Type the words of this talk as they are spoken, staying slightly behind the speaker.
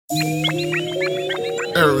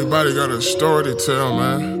Everybody got a story to tell,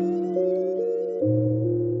 man.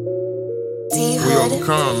 We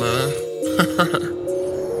overcome, man.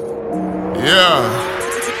 Yeah.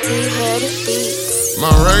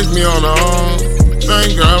 Mom raised me on her own.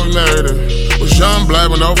 Thank God we made it. Was young,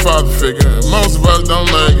 black with no father figure. Most of us don't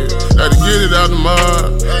make it. Had to get it out the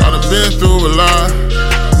mud. I done been through a lot.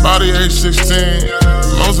 Body age 16.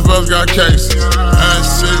 Most of us got cases. At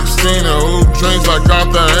 16, who drinks like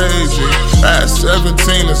Arthur Agee. At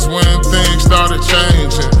 17 is when things started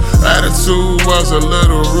changing. Attitude was a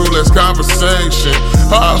little rude, less conversation.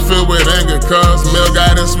 Heart filled with anger cause male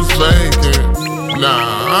guidance was vacant. Nah,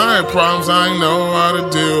 I had problems I ain't know how to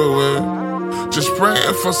deal with. Just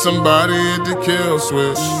praying for somebody to kill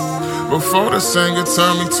switch. Before the singer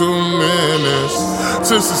turned me to a menace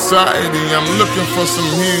to society, I'm looking for some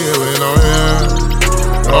healing, oh yeah.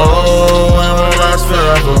 Oh, it won't last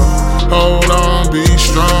forever. Hold on, be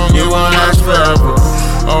strong, it won't last forever.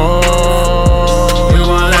 Oh, it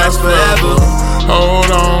won't last forever.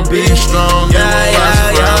 Hold on, be strong, it won't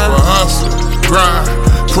last forever. Hustle, grind,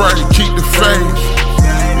 pray, keep the faith.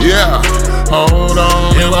 Yeah, hold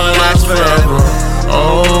on, it won't last forever.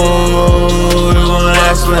 Oh, it won't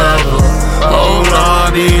last forever. Hold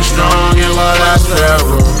on, be strong, it won't last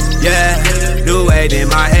forever. Yeah, new weight in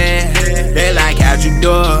my head. They like how'd you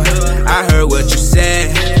do it? I heard what you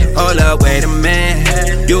said. Hold up, wait a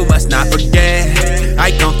minute. You must not forget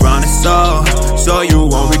I come from the soul, so you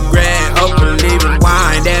won't regret. Hopefully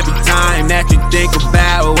rewind every time that you think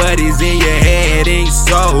about what is in your head and your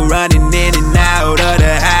soul. Running in and out of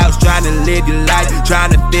the house, trying to live your life,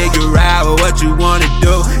 trying to figure out what you wanna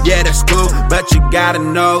do. Yeah, that's cool, but you gotta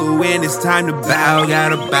know when it's time to bow.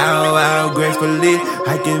 Gotta bow out gracefully.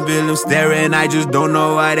 I can feel them staring, I just don't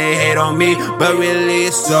know why they hate on me. But really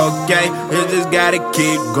it's okay, you just gotta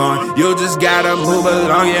keep going. You just gotta move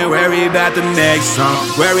along and worry about the next song.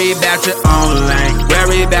 Worry about your own lane,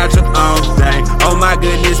 worry about your own thing. Oh my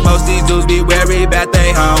goodness, most these dudes be worried about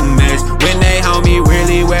they homies. When they homie,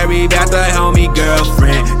 really worry about the homie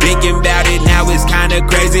girlfriend. Thinking about it now, it's kinda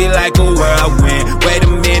crazy like a whirlwind. Wait a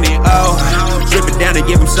minute, oh, strip it down and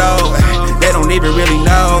give them soul. They don't even really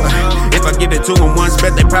know. If I give it to them once,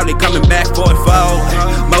 bet they probably coming back for it fold.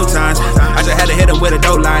 More times, I just had to hit them with a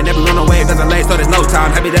dough line. Never run away cause I'm late, so there's no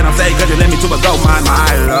time. Happy that I'm safe cause you led me to a gold mine,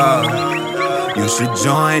 my love. You should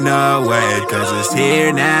join the way, cause it's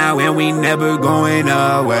here now and we never going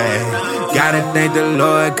away. Gotta thank the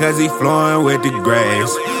Lord cause he flowing with the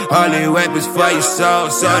grace. Holy weapons for your soul,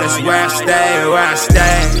 so that's where I stay, where I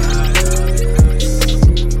stay.